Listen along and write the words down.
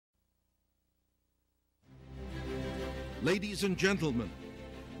Ladies and gentlemen,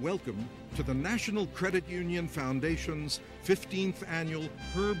 welcome to the National Credit Union Foundation's 15th Annual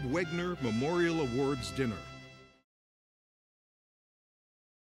Herb Wegner Memorial Awards Dinner.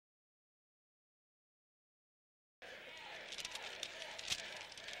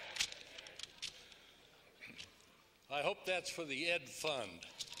 I hope that's for the Ed Fund.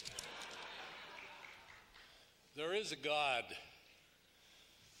 There is a God.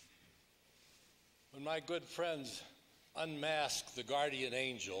 When my good friends unmasked the guardian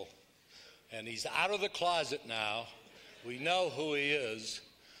angel, and he's out of the closet now, we know who he is,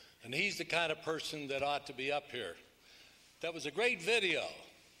 and he's the kind of person that ought to be up here. That was a great video,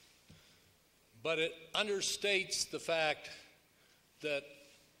 but it understates the fact that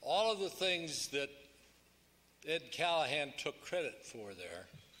all of the things that Ed Callahan took credit for there,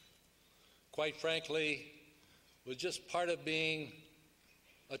 quite frankly, was just part of being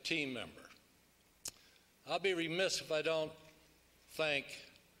a team member. I'll be remiss if I don't thank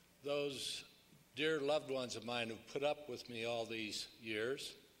those dear loved ones of mine who've put up with me all these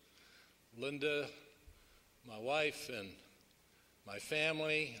years. Linda, my wife, and my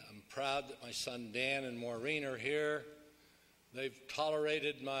family. I'm proud that my son Dan and Maureen are here. They've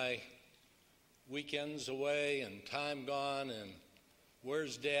tolerated my weekends away and time gone and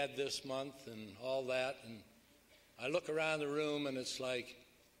where's Dad this month and all that. And I look around the room and it's like,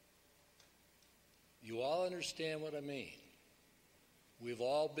 you all understand what I mean. We've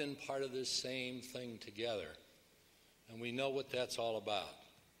all been part of this same thing together, and we know what that's all about.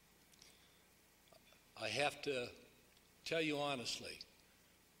 I have to tell you honestly,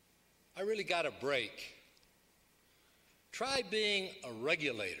 I really got a break. Try being a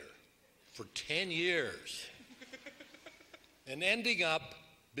regulator for 10 years and ending up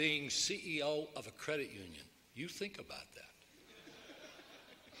being CEO of a credit union. You think about that.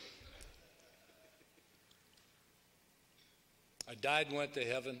 I died and went to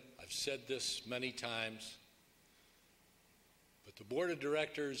heaven. I've said this many times. But the board of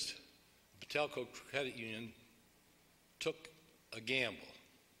directors of Patelco Credit Union took a gamble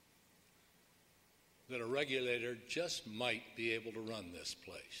that a regulator just might be able to run this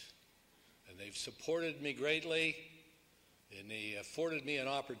place. And they've supported me greatly, and they afforded me an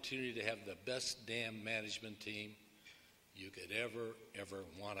opportunity to have the best damn management team you could ever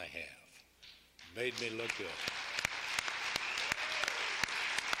want to have. Made me look good.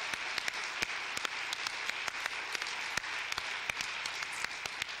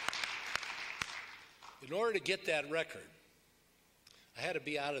 In order to get that record, I had to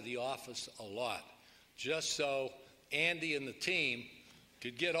be out of the office a lot, just so Andy and the team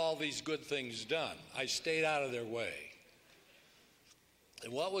could get all these good things done. I stayed out of their way.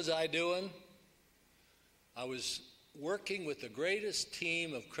 And what was I doing? I was working with the greatest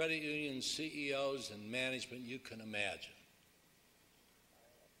team of credit union CEOs and management you can imagine.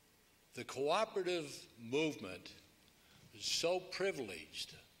 The cooperative movement is so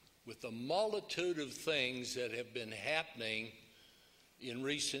privileged with the multitude of things that have been happening in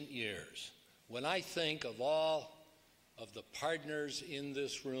recent years. When I think of all of the partners in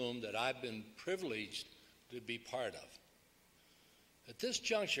this room that I've been privileged to be part of, at this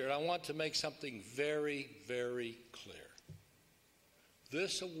juncture, I want to make something very, very clear.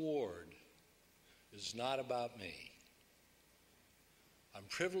 This award is not about me. I'm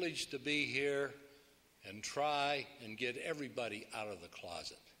privileged to be here and try and get everybody out of the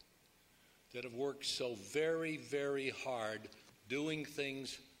closet that have worked so very, very hard doing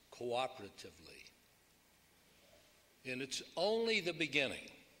things cooperatively. And it's only the beginning.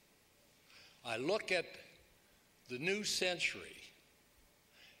 I look at the new century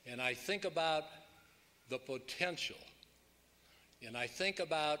and I think about the potential, and I think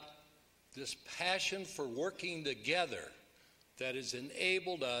about this passion for working together that has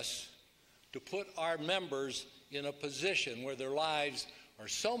enabled us to put our members in a position where their lives are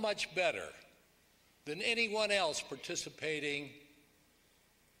so much better than anyone else participating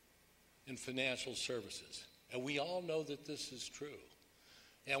in financial services. And we all know that this is true.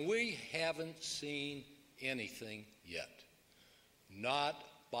 And we haven't seen anything yet, not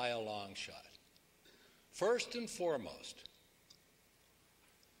by a long shot. First and foremost,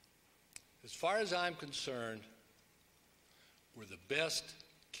 as far as I'm concerned, we're the best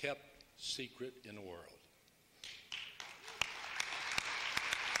kept secret in the world.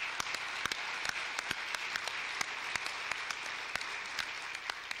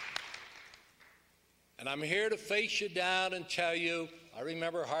 And I'm here to face you down and tell you, I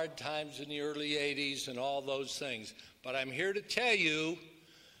remember hard times in the early 80s and all those things, but I'm here to tell you,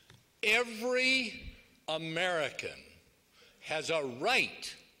 every American has a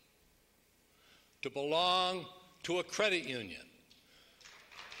right to belong to a credit union.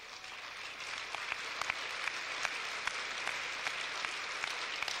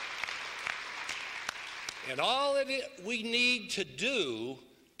 And all that we need to do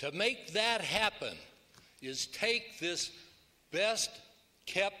to make that happen is take this best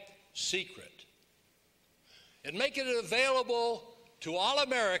kept secret and make it available to all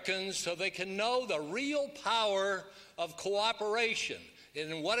Americans so they can know the real power of cooperation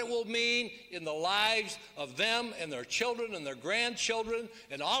and what it will mean in the lives of them and their children and their grandchildren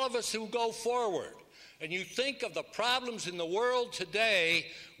and all of us who go forward. And you think of the problems in the world today,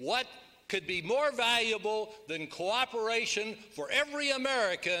 what could be more valuable than cooperation for every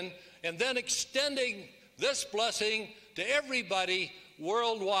American, and then extending this blessing to everybody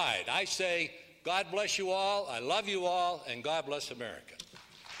worldwide. I say, God bless you all, I love you all, and God bless America.